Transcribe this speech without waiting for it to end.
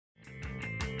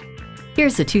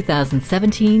Here's a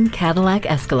 2017 Cadillac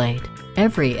Escalade.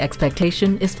 Every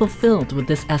expectation is fulfilled with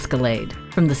this Escalade.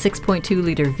 From the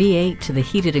 6.2-liter V8 to the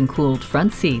heated and cooled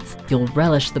front seats, you'll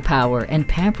relish the power and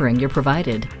pampering you're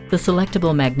provided. The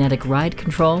selectable magnetic ride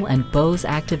control and Bose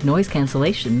active noise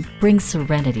cancellation brings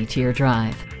serenity to your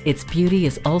drive. Its beauty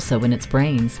is also in its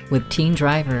brains, with Teen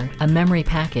Driver, a memory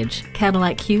package,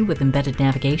 Cadillac CUE with embedded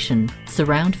navigation,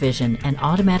 surround vision, and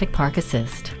automatic park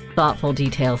assist. Thoughtful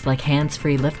details like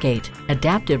hands-free liftgate,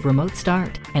 adaptive remote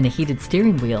start, and a heated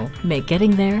steering wheel make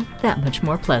getting there that much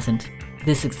more pleasant.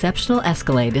 This exceptional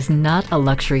Escalade is not a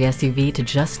luxury SUV to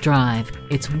just drive,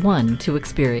 it's one to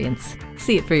experience.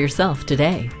 See it for yourself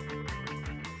today.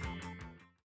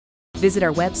 Visit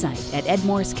our website at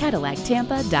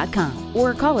edmorsecadillactampa.com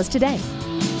or call us today.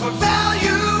 For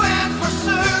value.